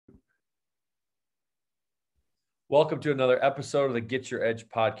Welcome to another episode of the Get Your Edge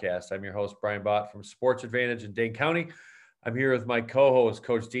podcast. I'm your host, Brian Bott from Sports Advantage in Dane County. I'm here with my co-host,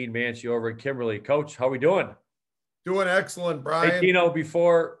 Coach Dean Manchi over in Kimberly. Coach, how are we doing? Doing excellent, Brian. Hey, Dino,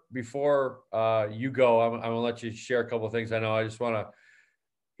 before you go, I'm going to let you share a couple of things. I know I just want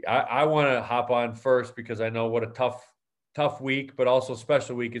to hop on first because I know what a tough week, but also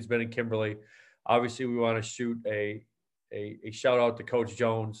special week it's been in Kimberly. Obviously, we want to shoot a shout out to Coach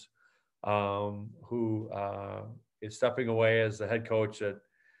Jones, who is stepping away as the head coach at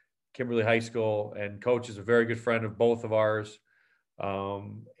Kimberly High School. And Coach is a very good friend of both of ours.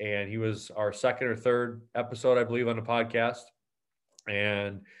 And he was our second or third episode, I believe, on the podcast.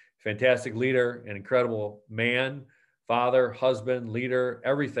 And fantastic leader, an incredible man, father, husband, leader,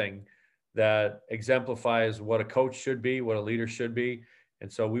 everything that exemplifies what a coach should be, what a leader should be.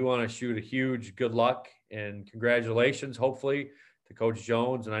 And so we want to shoot a huge good luck and congratulations, hopefully, to Coach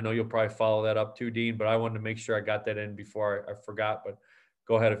Jones. And I know you'll probably follow that up too, Dean, but I wanted to make sure I got that in before I forgot. But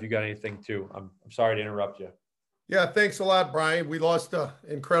go ahead if you got anything too. I'm sorry to interrupt you. Yeah, thanks a lot, Brian. We lost an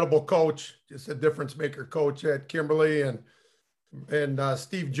incredible coach, just a difference maker coach at Kimberly, and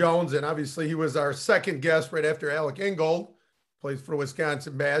Steve Jones. And obviously he was our second guest right after Alec Ingold, plays for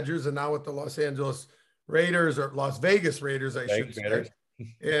Wisconsin Badgers and now with the Los Angeles Raiders, or Las Vegas Raiders, I should say.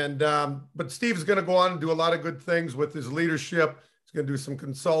 And but Steve's going to go on and do a lot of good things with his leadership. He's going to do some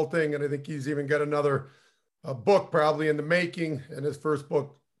consulting, and I think he's even got another book probably in the making. And his first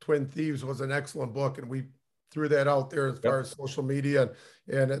book, Twin Thieves, was an excellent book, and we threw that out there as far as social media,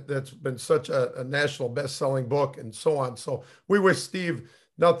 and that's been such a national best-selling book and so on. So we wish Steve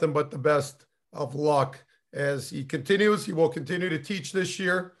nothing but the best of luck as he continues. He will continue to teach this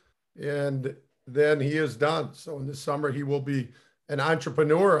year, and then he is done. So in the summer, he will be an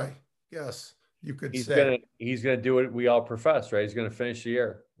entrepreneur, I guess you could say. He's gonna do what we all profess, right? He's gonna finish the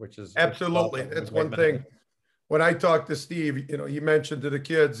year, which is absolutely. That's one thing. When I talk to Steve, he mentioned to the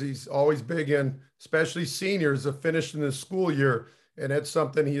kids, he's always big in, especially seniors, of finishing the school year. And that's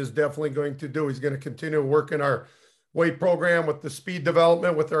something he is definitely going to do. He's going to continue working our weight program with the speed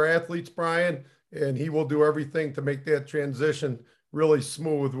development with our athletes, Brian, and he will do everything to make that transition really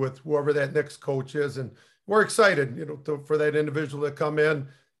smooth with whoever that next coach is. And we're excited, for that individual to come in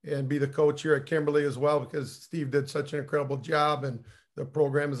and be the coach here at Kimberly as well, because Steve did such an incredible job, and the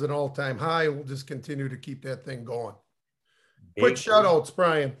program is an all-time high, and we'll just continue to keep that thing going. Quick shout-outs,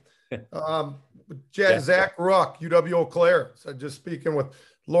 Brian. Zach Ruck, UW Eau Claire. So just speaking with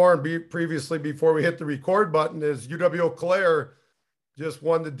Lauren previously before we hit the record button, is UW Eau Claire just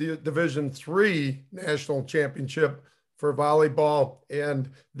won the Division III National Championship for volleyball.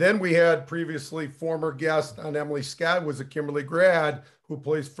 And then we had previously former guest on Emily Scott, was a Kimberly grad who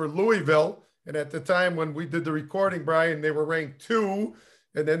plays for Louisville. And at the time when we did the recording, Brian, they were ranked 2,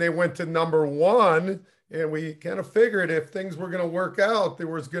 and then they went to number 1. And we kind of figured if things were going to work out, there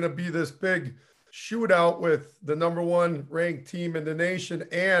was going to be this big shootout with the number 1 ranked team in the nation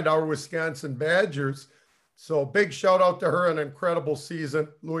and our Wisconsin Badgers. So big shout out to her, an incredible season.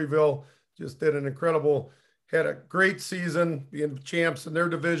 Louisville just had a great season, being champs in their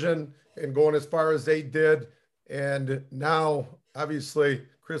division and going as far as they did. And now, obviously,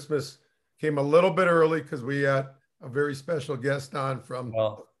 Christmas came a little bit early because we had a very special guest on from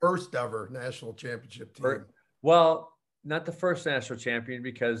the first ever national championship team. Well, not the first national champion,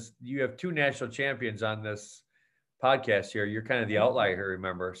 because you have 2 national champions on this podcast here. You're kind of the outlier here,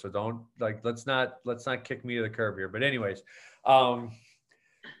 remember? So don't let's not kick me to the curb here. But anyways,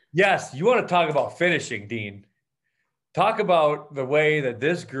 yes, you want to talk about finishing, Dean. Talk about the way that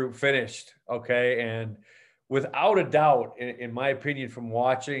this group finished, okay? And without a doubt, in my opinion, from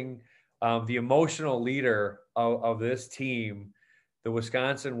watching the emotional leader of this team, the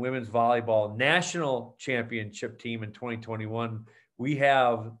Wisconsin Women's Volleyball National Championship team in 2021, we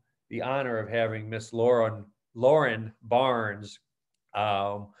have the honor of having Miss Lauren Barnes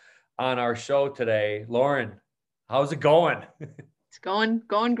on our show today. Lauren, how's it going? It's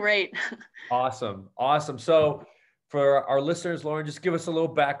going great. Awesome. So for our listeners, Lauren, just give us a little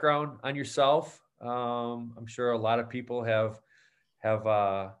background on yourself. I'm sure a lot of people have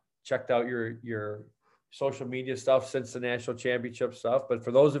checked out your social media stuff since the national championship stuff. But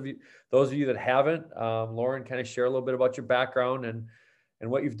for those of you that haven't, Lauren, kind of share a little bit about your background and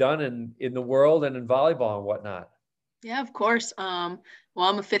what you've done in the world and in volleyball and whatnot. Yeah, of course. Well,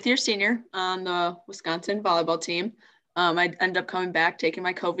 I'm a 5th-year senior on the Wisconsin volleyball team. I ended up coming back, taking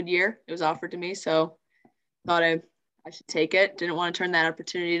my COVID year. It was offered to me, so thought I should take it. Didn't want to turn that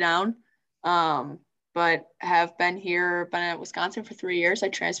opportunity down. But have been at Wisconsin for 3 years. I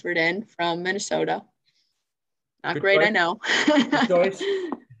transferred in from Minnesota. Not Good great, choice. I know. Good choice.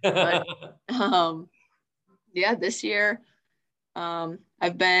 But Yeah, this year,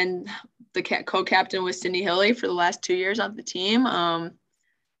 I've been the co-captain with Sydney Hilly for the last 2 years on the team.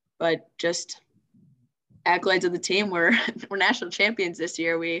 But just accolades of the team, we're national champions this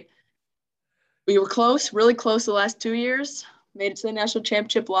year. We were close, really close the last 2 years. Made it to the national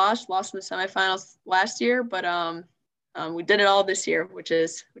championship, lost in the semifinals last year, but we did it all this year, which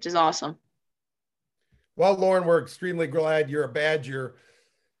is awesome. Well, Lauren, we're extremely glad you're a Badger,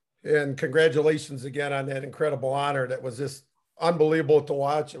 and congratulations again on that incredible honor. That was just unbelievable to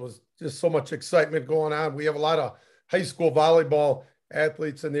watch. It was just so much excitement going on. We have a lot of high school volleyball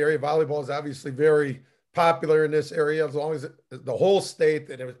athletes in the area. Volleyball is obviously very popular in this area, as long as the whole state,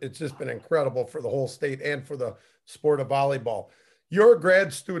 and it's just been incredible for the whole state and for the sport of volleyball. You're a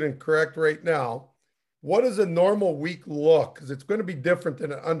grad student, correct, right now? What does a normal week look? Because it's going to be different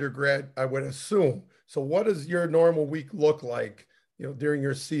than an undergrad, I would assume. So what does your normal week look like, during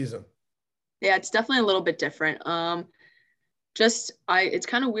your season? Yeah, it's definitely a little bit different. It's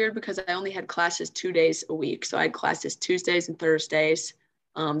kind of weird because I only had classes 2 days a week. So I had classes Tuesdays and Thursdays.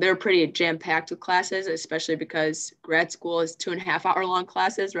 They were pretty jam-packed with classes, especially because grad school is 2.5-hour long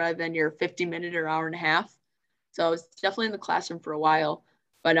classes rather than your 50-minute or hour and a half. So I was definitely in the classroom for a while.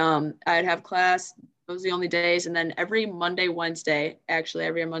 But I'd have class, those are the only days. And then every Monday, Wednesday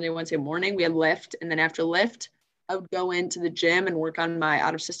morning, we had lift. And then after lift, I would go into the gym and work on my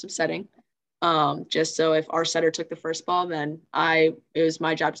out-of-system setting. Just so if our setter took the first ball, then it was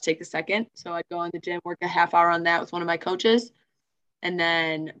my job to take the second. So I'd go in the gym, work a half hour on that with one of my coaches. And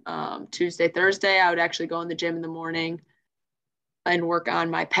then Tuesday, Thursday, I would actually go in the gym in the morning and work on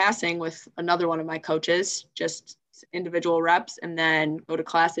my passing with another one of my coaches, just individual reps, and then go to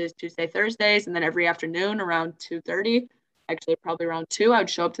classes Tuesday, Thursdays. And then every afternoon around 2:30, actually probably around 2, I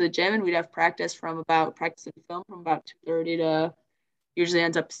would show up to the gym and we'd have practice and film from about 2:30 to usually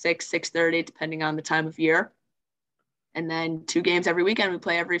ends up 6:30, depending on the time of year. And then 2 games every weekend. We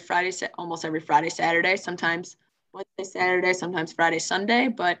play every Friday, almost every Friday, Saturday, sometimes Wednesday, Saturday, sometimes Friday, Sunday.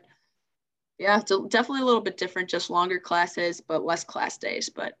 But yeah, it's definitely a little bit different, just longer classes, but less class days,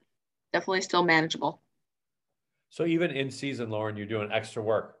 but definitely still manageable. So even in season, Lauren, you're doing extra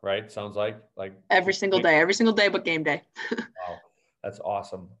work, right? Sounds like every single day, but game day. Wow, that's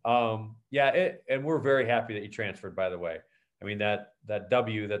awesome. Yeah, and we're very happy that you transferred, by the way. I mean, that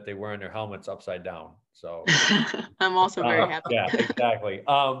W that they wear on their helmets upside down. So I'm also very happy. Yeah, exactly.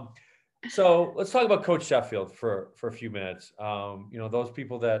 So let's talk about Coach Sheffield for a few minutes. Those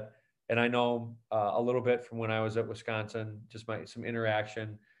people that, and I know a little bit from when I was at Wisconsin, just some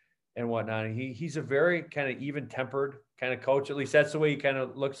interaction and whatnot. And he's a very kind of even-tempered kind of coach. At least that's the way he kind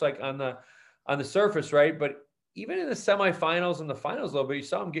of looks like on the surface, right? But even in the semifinals and the finals a little bit, you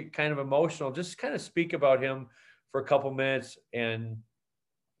saw him get kind of emotional. Just kind of speak about him for a couple minutes and,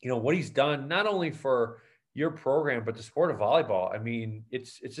 what he's done, not only for your program, but the sport of volleyball. I mean,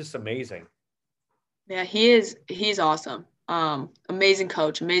 it's just amazing. Yeah, he's awesome. Amazing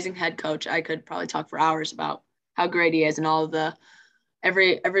coach, amazing head coach. I could probably talk for hours about how great he is and all of the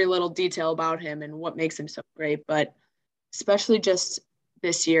every little detail about him and what makes him so great. But especially just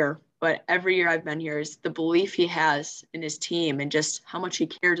this year, but every year I've been here, is the belief he has in his team and just how much he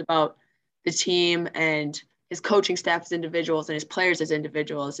cares about the team and his coaching staff as individuals and his players as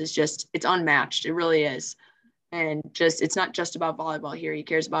individuals it's unmatched. It really is. And it's not just about volleyball here. He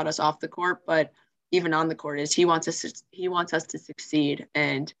cares about us off the court, but even on the court he wants us to succeed.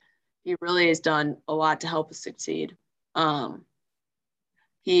 And he really has done a lot to help us succeed.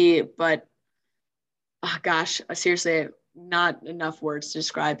 Seriously, not enough words to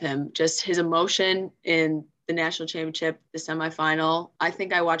describe him. Just his emotion in the national championship, the semifinal. I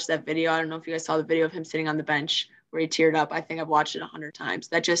think I watched that video. I don't know if you guys saw the video of him sitting on the bench where he teared up. I think I've watched it 100 times.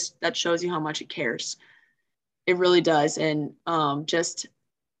 That shows you how much he cares. It really does. And just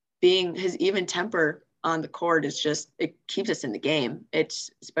being his even temper on the court it keeps us in the game. It's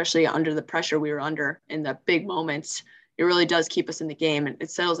especially under the pressure we were under in the big moments. It really does keep us in the game, and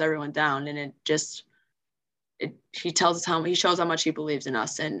it settles everyone down. And he shows how much he believes in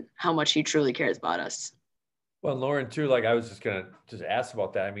us and how much he truly cares about us. Well, Lauren too, like I was just going to ask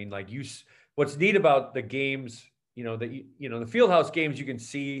about that. I mean, like what's neat about the games, the Fieldhouse games, you can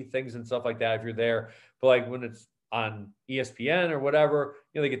see things and stuff like that if you're there, but like when it's on ESPN or whatever,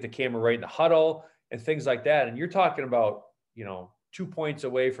 they get the camera right in the huddle and things like that. And you're talking about, 2 points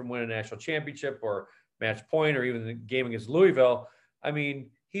away from winning a national championship or match point, or even the game against Louisville. I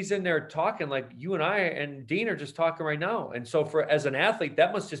mean, he's in there talking like you and I and Dean are just talking right now. And so as an athlete,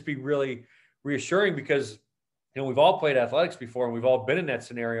 that must just be really reassuring because, we've all played athletics before and we've all been in that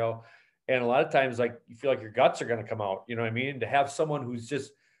scenario. And a lot of times, like, you feel like your guts are going to come out, you know what I mean? To have someone who's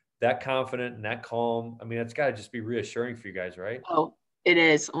just that confident and that calm. I mean, it's got to just be reassuring for you guys, right? Oh, it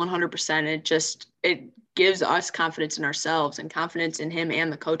is 100%. It gives us confidence in ourselves and confidence in him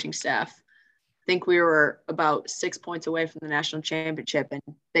and the coaching staff. I think we were about 6 points away from the national championship, and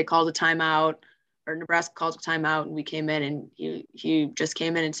they called a timeout, or Nebraska called a timeout, and we came in, and he just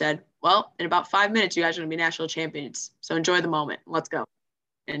came in and said, well, in about 5 minutes, you guys are going to be national champions. So enjoy the moment. Let's go.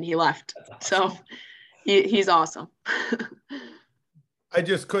 And he left. So he's awesome. I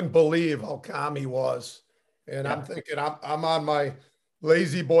just couldn't believe how calm he was. And I'm thinking, I'm on my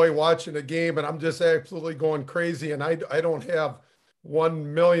lazy boy watching a game, and I'm just absolutely going crazy. And I don't have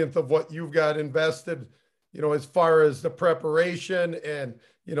 1/1,000,000th of what you've got invested, as far as the preparation and,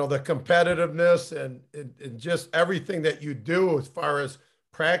 the competitiveness and just everything that you do as far as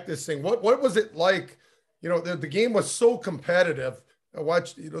practicing. What was it like? The game was so competitive. I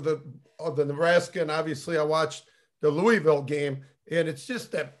watched, the Nebraska, and obviously I watched the Louisville game, and it's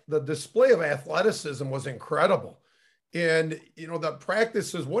just that the display of athleticism was incredible. And, the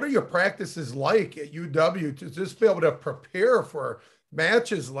practices, what are your practices like at UW to just be able to prepare for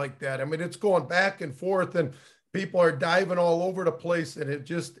matches like that? I mean, it's going back and forth and people are diving all over the place. And it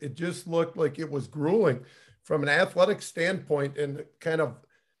just looked like it was grueling from an athletic standpoint, and the kind of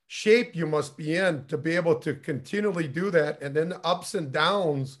shape you must be in to be able to continually do that. And then the ups and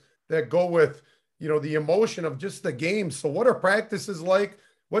downs that go with, the emotion of just the game. So what are practices like?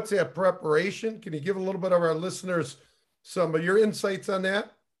 What's that preparation? Can you give a little bit of our listeners some of your insights on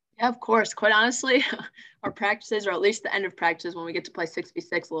that? Yeah, of course. Quite honestly, our practices, or at least the end of practices when we get to play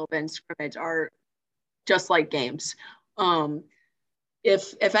 6v6 a little bit in scrimmage, are just like games.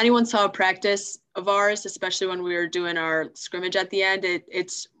 If anyone saw a practice of ours, especially when we were doing our scrimmage at the end,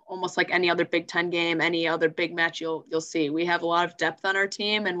 it's almost like any other Big Ten game, any other big match you'll see. We have a lot of depth on our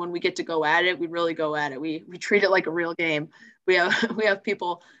team, and when we get to go at it, we really go at it. We treat it like a real game. We have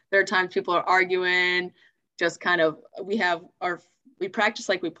people. There are times people are arguing. Just kind of we practice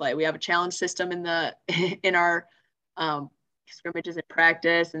like we play. We have a challenge system in our scrimmages in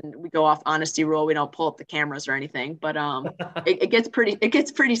practice, and we go off honesty rule. We don't pull up the cameras or anything, but it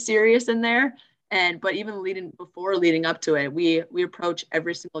gets pretty serious in there. But even leading up to it, we approach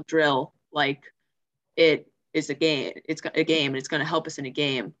every single drill like it is a game. It's a game, and it's going to help us in a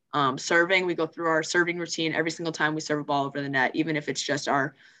game. Serving, we go through our serving routine every single time we serve a ball over the net, even if it's just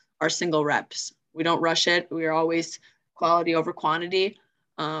our single reps. We don't rush it. We are always quality over quantity.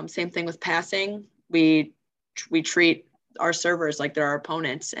 Same thing with passing. We treat our servers like they're our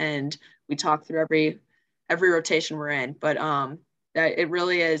opponents, and we talk through every rotation we're in. But that it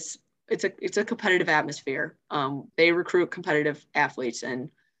really is. It's a competitive atmosphere. They recruit competitive athletes, and if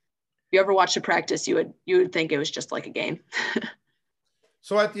you ever watched a practice, you would think it was just like a game.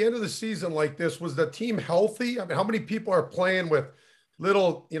 So at the end of the season like this, was the team healthy? I mean, how many people are playing with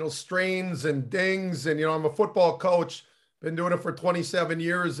little, strains and dings? And, I'm a football coach, been doing it for 27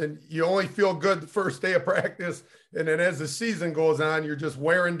 years, and you only feel good the first day of practice. And then as the season goes on, you're just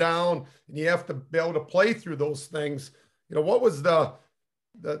wearing down, and you have to be able to play through those things. What was the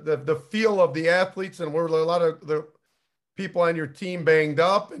feel of the athletes, and were a lot of the people on your team banged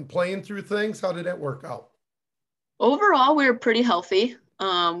up and playing through things? How did that work out? Overall, we were pretty healthy.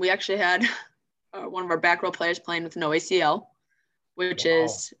 We actually had one of our back row players playing with no ACL, which Wow.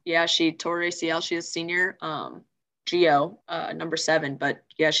 is, she tore her ACL. She's a senior, Geo, number 7. But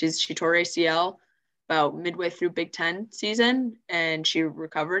yeah, she tore her ACL about midway through Big Ten season, and she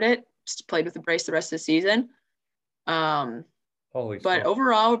recovered it, just played with a brace the rest of the season. But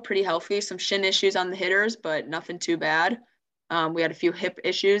overall, we're pretty healthy. Some shin issues on the hitters, but nothing too bad. We had a few hip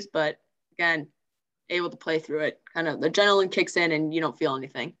issues, but again, able to play through it. Kind of the adrenaline kicks in and you don't feel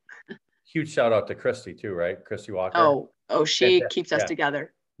anything. Huge shout out to Christy too, right? Christy Walker. She keeps us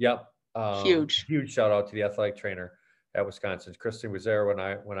together. Yep. Huge shout out to the athletic trainer at Wisconsin. Christy was there when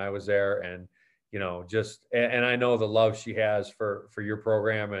I was there, and and I know the love she has for your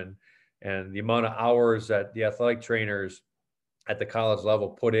program and the amount of hours that the athletic trainers at the college level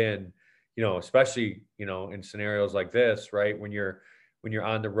put in, especially, in scenarios like this, right? When you're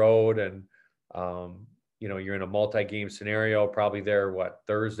on the road and, you're in a multi-game scenario, probably there,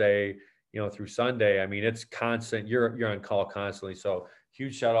 Thursday, through Sunday. I mean, it's constant. You're on call constantly. So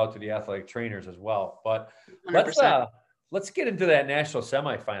huge shout out to the athletic trainers as well. But 100%. let's get into that national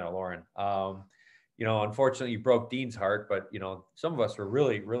semifinal, Lauren. Unfortunately you broke Dean's heart, but some of us were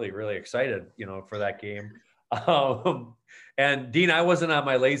really, really, really excited, for that game. And Dean, I wasn't on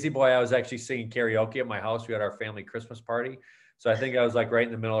my lazy boy. I was actually singing karaoke at my house. We had our family Christmas party. So I think I was like right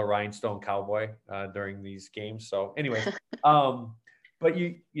in the middle of Rhinestone Cowboy during these games. So anyways, but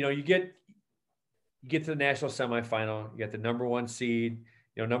you get to the national semifinal, you get the number 1 seed,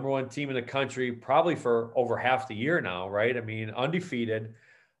 number one team in the country, probably for over half the year now, right? I mean, undefeated,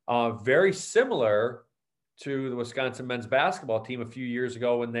 very similar to the Wisconsin men's basketball team a few years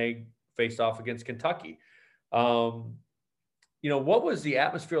ago when they faced off against Kentucky. What was the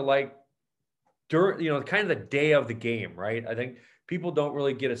atmosphere like during, kind of the day of the game, right? I think people don't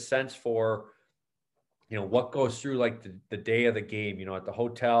really get a sense for, what goes through like the day of the game, at the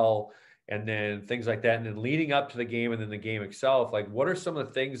hotel and then things like that. And then leading up to the game and then the game itself, like what are some of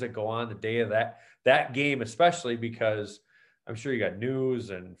the things that go on the day of that game, especially because I'm sure you got news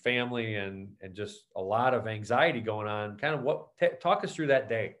and family and just a lot of anxiety going on. Kind of talk us through that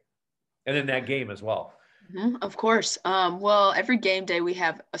day and then that game as well. Of course. Well, every game day we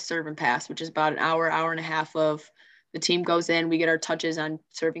have a serve and pass, which is about an hour and a half of the team goes in. We get our touches on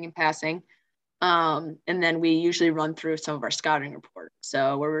serving and passing. And then we usually run through some of our scouting report.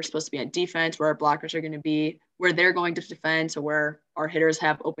 So where we're supposed to be on defense, where our blockers are going to be, where they're going to defend, so where our hitters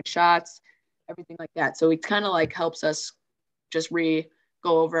have open shots, everything like that. So it kind of like helps us just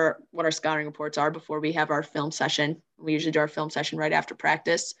go over what our scouting reports are before we have our film session. We usually do our film session right after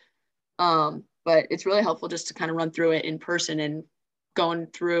practice. But it's really helpful just to kind of run through it in person and going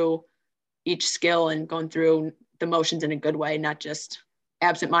through each skill and going through the motions in a good way, not just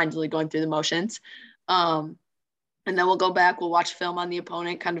absentmindedly going through the motions. And then we'll go back, we'll watch film on the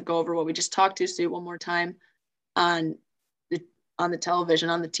opponent, kind of go over what we just talked to, see it one more time on the television,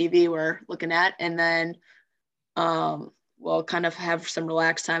 on the TV we're looking at. And then we'll kind of have some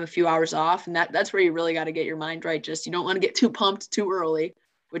relaxed time, a few hours off. And that's where you really got to get your mind right. Just, you don't want to get too pumped too early,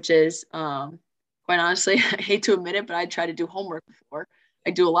 which is quite honestly, I hate to admit it, but I try to do homework before. I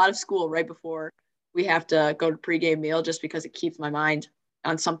do a lot of school right before we have to go to pregame meal just because it keeps my mind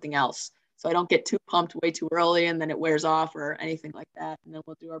on something else. So I don't get too pumped way too early and then it wears off or anything like that. And then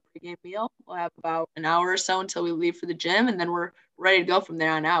we'll do our pregame meal. We'll have about an hour or so until we leave for the gym, and then we're ready to go from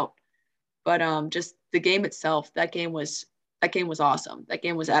there on out. But just the game itself, that game was awesome. That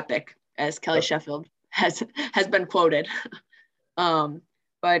game was epic, as Kelly Sheffield has been quoted.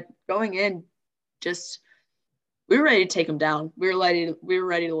 But going in, just we were ready to take them down. We were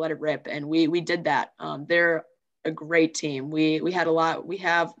ready to let it rip, and we did that. They're a great team. We have a lot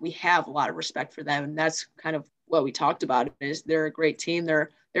of respect for them, and that's kind of what we talked about. Is they're a great team. They're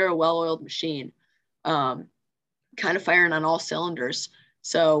a well-oiled machine, kind of firing on all cylinders.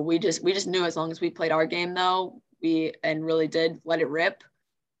 So we just knew as long as we played our game, though, and really did let it rip,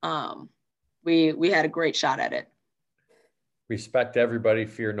 we had a great shot at it. Respect everybody,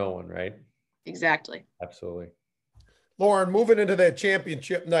 fear no one, right? Exactly. Absolutely. Lauren, moving into that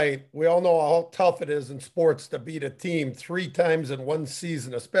championship night, we all know how tough it is in sports to beat a team 3 times in one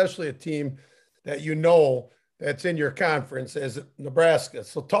season, especially a team that that's in your conference as Nebraska.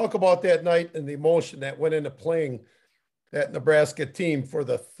 So talk about that night and the emotion that went into playing that Nebraska team for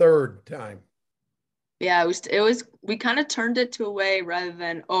the 3rd time. Yeah, we kind of turned it to a way rather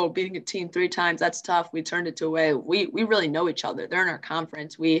than, beating a team 3 times, that's tough. We turned it to a way. We really know each other. They're in our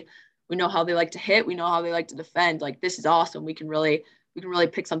conference. We know how they like to hit. We know how they like to defend. Like, this is awesome. We can really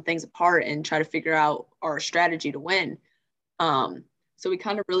pick some things apart and try to figure out our strategy to win. So we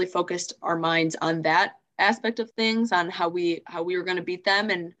kind of really focused our minds on that aspect of things, on how we were going to beat them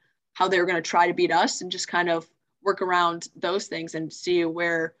and how they were going to try to beat us, and just kind of work around those things and see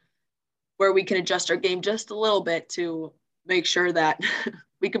where we can adjust our game just a little bit to make sure that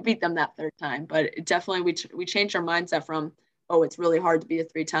we could beat them that 3rd time. But it definitely, we changed our mindset from, it's really hard to beat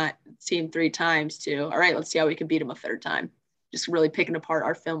a team 3 times to, all right, let's see how we can beat them a 3rd time. Just really picking apart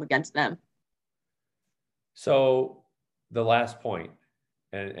our film against them. So the last point,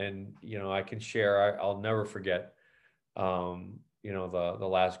 and I can share, I'll never forget, the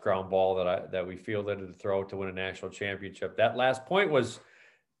last ground ball that we fielded to throw to win a national championship. That last point was,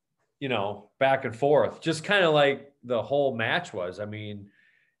 back and forth, just kind of like the whole match was. I mean,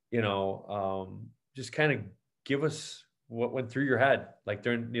 just kind of give us what went through your head, like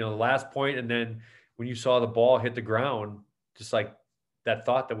during, the last point. And then when you saw the ball hit the ground, just like that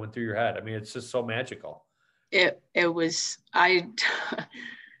thought that went through your head. I mean, it's just so magical. It was, I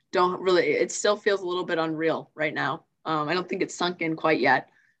don't really, it still feels a little bit unreal right now. I don't think it's sunk in quite yet.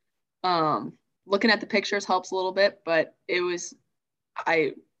 Looking at the pictures helps a little bit, but it was,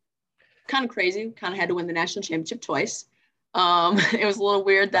 kind of crazy, kind of had to win the national championship twice. It was a little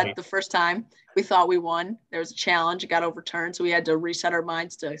weird that the first time we thought we won, there was a challenge, it got overturned, so we had to reset our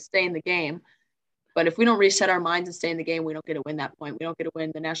minds to stay in the game. But if we don't reset our minds and stay in the game, we don't get to win that point. We don't get to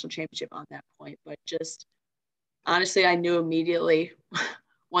win the national championship on that point. But just honestly, I knew immediately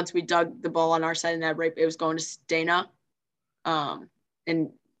once we dug the ball on our side of that, right, it was going to Dana. And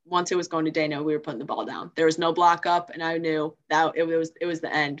once it was going to Dano, we were putting the ball down. There was no block up, and I knew that it was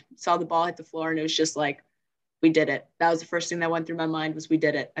the end. Saw the ball hit the floor, and it was just like, we did it. That was the first thing that went through my mind was we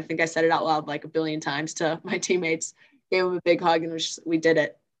did it. I think I said it out loud like a billion times to my teammates, gave them a big hug, and it was just, we did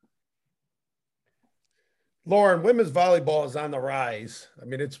it. Lauren, women's volleyball is on the rise. I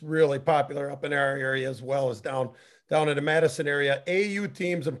mean, it's really popular up in our area as well as down in the Madison area. AU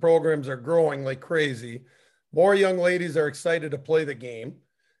teams and programs are growing like crazy. More young ladies are excited to play the game.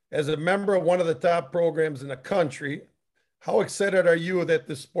 As a member of one of the top programs in the country, how excited are you that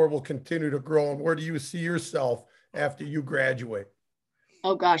this sport will continue to grow, and where do you see yourself after you graduate?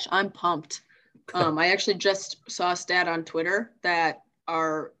 Oh gosh, I'm pumped. I actually just saw a stat on Twitter that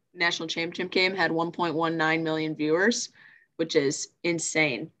our national championship game had 1.19 million viewers, which is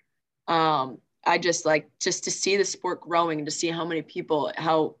insane. I just to see the sport growing and to see how many people,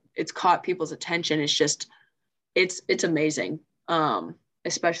 how it's caught people's attention is just, it's amazing.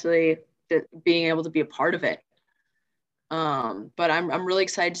 Especially being able to be a part of it. But I'm really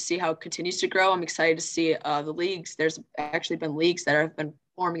excited to see how it continues to grow. I'm excited to see the leagues. There's actually been leagues that have been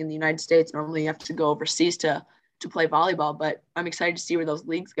forming in the United States. Normally you have to go overseas to play volleyball, but I'm excited to see where those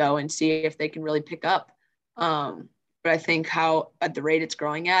leagues go and see if they can really pick up. But I think how at the rate it's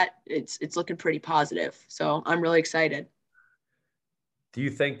growing at, it's looking pretty positive. So I'm really excited. Do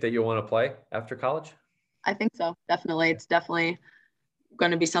you think that you'll want to play after college? I think so. Definitely. It's definitely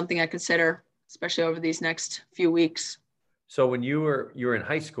going to be something I consider, especially over these next few weeks. So when you were in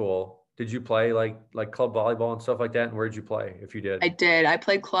high school, did you play like club volleyball and stuff like that? And where did you play if you did? I did. I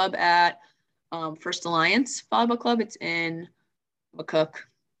played club at First Alliance Volleyball Club. It's in McCook,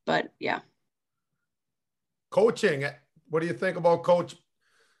 but yeah. Coaching, what do you think about Coach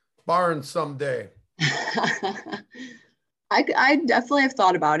Barnes someday? I definitely have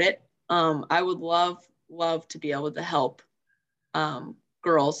thought about it. I would love to be able to help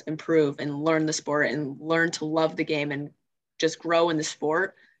girls improve and learn the sport and learn to love the game and just grow in the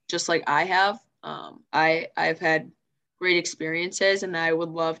sport, just like I have. I've had great experiences, and I would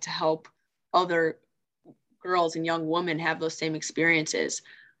love to help other girls and young women have those same experiences.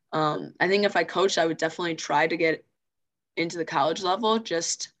 I think if I coached, I would definitely try to get into the college level.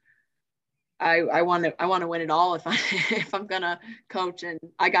 Just I want to win it all. If I'm gonna coach, and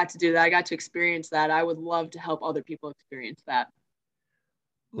I got to do that, I got to experience that. I would love to help other people experience that.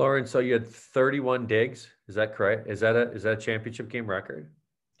 Lauren, so you had 31 digs. Is that correct? Is that a championship game record?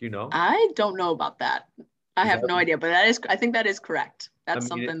 Do you know? I don't know about that. I have no idea, but I think that is correct. That's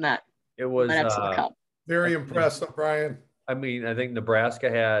something that it was might have to look up. Very impressive, Brian. I mean, I think Nebraska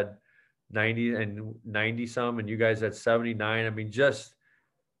had 90 and 90 some, and you guys had 79. I mean, just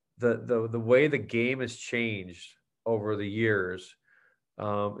the way the game has changed over the years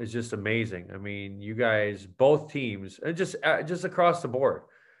is just amazing. I mean, you guys, both teams, and just across the board,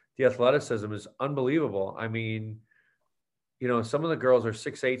 the athleticism is unbelievable. I mean, some of the girls are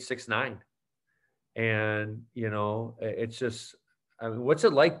 6'8", 6'9", and it's just, I mean, what's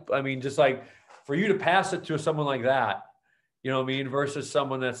it like? I mean, just like for you to pass it to someone like that, you know what I mean, versus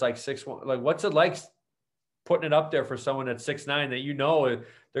someone that's like 6'1", like what's it like putting it up there for someone that's 6'9", that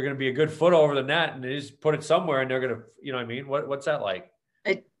they're going to be a good foot over the net, and they just put it somewhere and they're going to, you know what I mean? What's that like?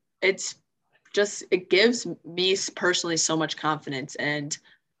 It gives me personally so much confidence. And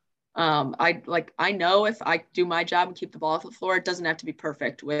I know if I do my job and keep the ball off the floor, it doesn't have to be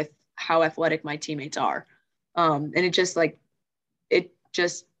perfect with how athletic my teammates are. And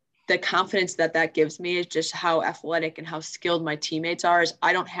the confidence that gives me is just how athletic and how skilled my teammates are. Is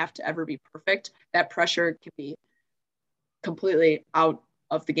I don't have to ever be perfect. That pressure can be completely out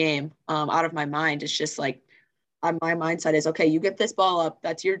of the game, out of my mind. It's just like my mindset is, okay, you get this ball up,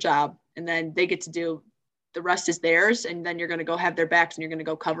 that's your job. And then they get to do, the rest is theirs. And then you're going to go have their backs and you're going to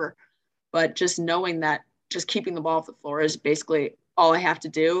go cover. But just knowing that just keeping the ball off the floor is basically all I have to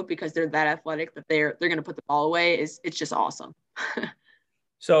do, because they're that athletic that they're going to put the ball away, it's just awesome.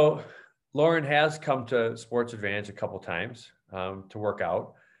 So Lauren has come to Sports Advantage a couple times to work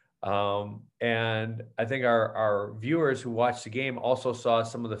out. And I think our viewers who watched the game also saw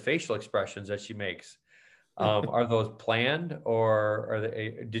some of the facial expressions that she makes. Are those planned, or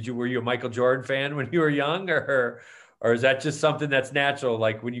were you a Michael Jordan fan when you were young, or is that just something that's natural?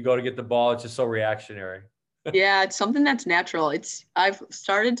 Like when you go to get the ball, it's just so reactionary. Yeah, it's something that's natural. I've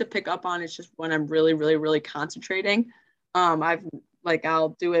started to pick up on. It's just when I'm really, really, really concentrating. I'll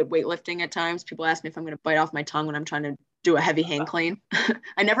do it weightlifting at times. People ask me if I'm going to bite off my tongue when I'm trying to do a heavy hang clean.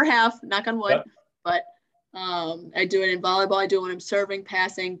 I never have, knock on wood, but I do it in volleyball. I do it when I'm serving,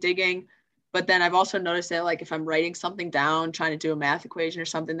 passing, digging. But then I've also noticed that if I'm writing something down, trying to do a math equation or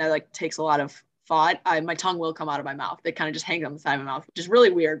something, that takes a lot of fought, my tongue will come out of my mouth. It kind of just hangs on the side of my mouth, which is really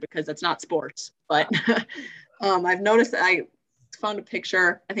weird because that's not sports. But I've noticed that I found a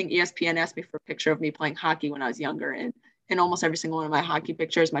picture. I think ESPN asked me for a picture of me playing hockey when I was younger, and in almost every single one of my hockey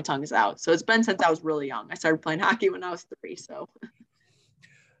pictures, my tongue is out. So it's been since I was really young. I started playing hockey when I was 3. So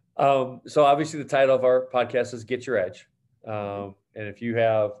so obviously the title of our podcast is Get Your Edge. And if you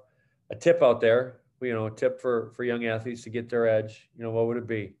have a tip out there, a tip for young athletes to get their edge, what would it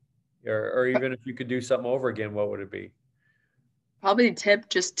be? Or even if you could do something over again, what would it be? Probably a tip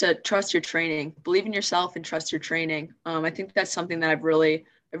just to trust your training, believe in yourself and trust your training. I think that's something that I've really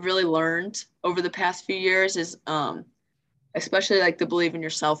learned over the past few years is especially like the believe in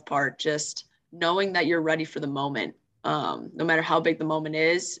yourself part, just knowing that you're ready for the moment. No matter how big the moment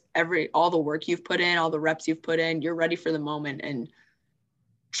is, all the work you've put in, all the reps you've put in, you're ready for the moment, and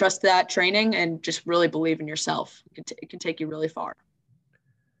trust that training and just really believe in yourself. It can take you really far.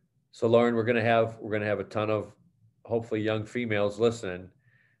 So Lauren, we're going to have a ton of hopefully young females listening,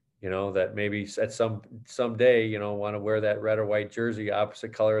 that maybe at someday, want to wear that red or white jersey,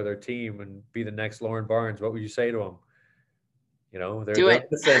 opposite color of their team, and be the next Lauren Barnes. What would you say to them?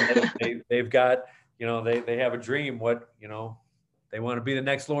 They've got, they have a dream. They want to be the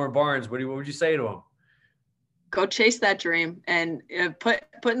next Lauren Barnes. What would you say to them? Go chase that dream and put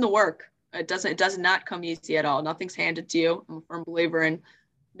in the work. It does not come easy at all. Nothing's handed to you. I'm a firm believer in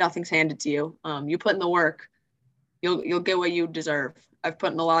nothing's handed to you. You put in the work, you'll get what you deserve. I've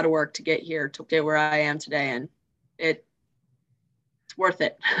put in a lot of work to get here, to get where I am today, and it's worth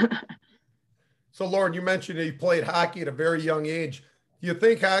it. So Lauren, you mentioned that you played hockey at a very young age. Do you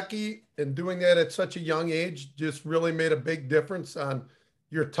think hockey and doing that at such a young age just really made a big difference on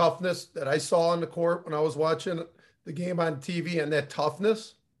your toughness that I saw on the court when I was watching the game on TV, and that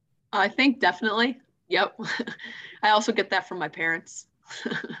toughness? I think definitely. Yep. I also get that from my parents.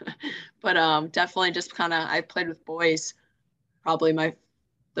 But definitely just I played with boys probably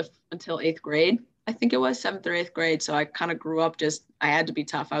until 8th grade. I think it was 7th or 8th grade. So I kind of grew up I had to be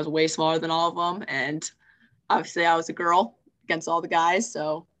tough. I was way smaller than all of them. And obviously I was a girl against all the guys.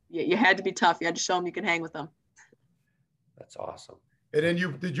 So you had to be tough. You had to show them you can hang with them. That's awesome. And then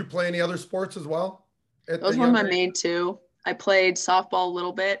did you play any other sports as well? Those were my main two. I played softball a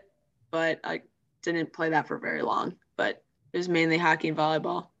little bit, but I didn't play that for very long. But it was mainly hockey and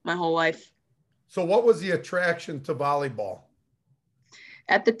volleyball my whole life. So what was the attraction to volleyball?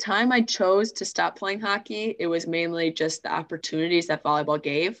 At the time I chose to stop playing hockey, it was mainly just the opportunities that volleyball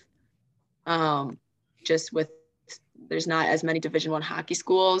gave. There's not as many Division I hockey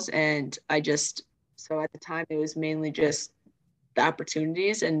schools. And so at the time it was mainly just the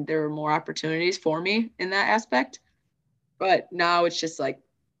opportunities, and there were more opportunities for me in that aspect. But now it's just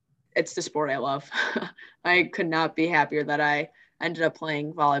it's the sport I love. I could not be happier that I ended up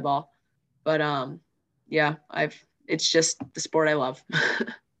playing volleyball. But it's just the sport I love.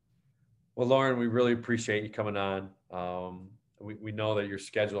 Well, Lauren, we really appreciate you coming on. We know that your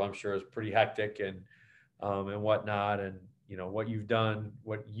schedule, I'm sure, is pretty hectic and whatnot, and what you've done,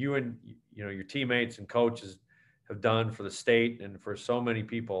 what you and your teammates and coaches have done for the state and for so many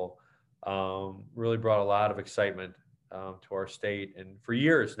people, really brought a lot of excitement to our state. And for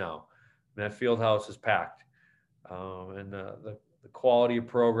years now, that field house is packed, and the quality of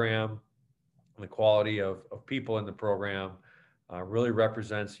program and the quality of people in the program really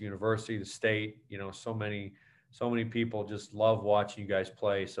represents the university, the state. So many people just love watching you guys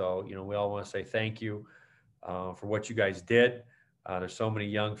play. So we all want to say thank you for what you guys did. There's so many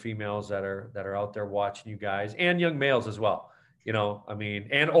young females that are out there watching you guys, and young males as well.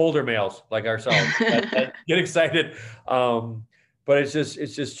 And older males like ourselves that get excited. But it's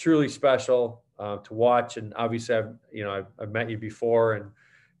just truly special to watch. And obviously I've met you before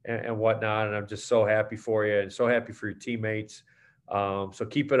and whatnot, and I'm just so happy for you and so happy for your teammates. So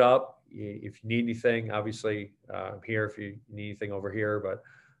keep it up. If you need anything, obviously I'm here if you need anything over here, but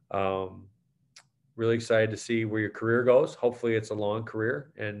really excited to see where your career goes. Hopefully it's a long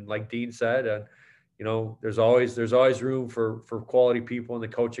career. And like Dean said, there's always room for quality people in the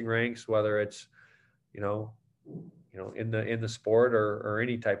coaching ranks, whether it's, in the sport or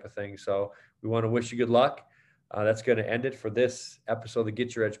any type of thing. So we want to wish you good luck. That's going to end it for this episode of the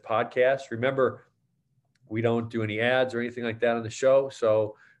Get Your Edge podcast. Remember, we don't do any ads or anything like that on the show.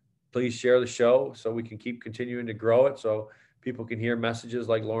 So please share the show so we can keep continuing to grow it, so people can hear messages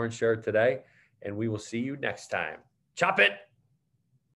like Lauren shared today. And we will see you next time. Chop it.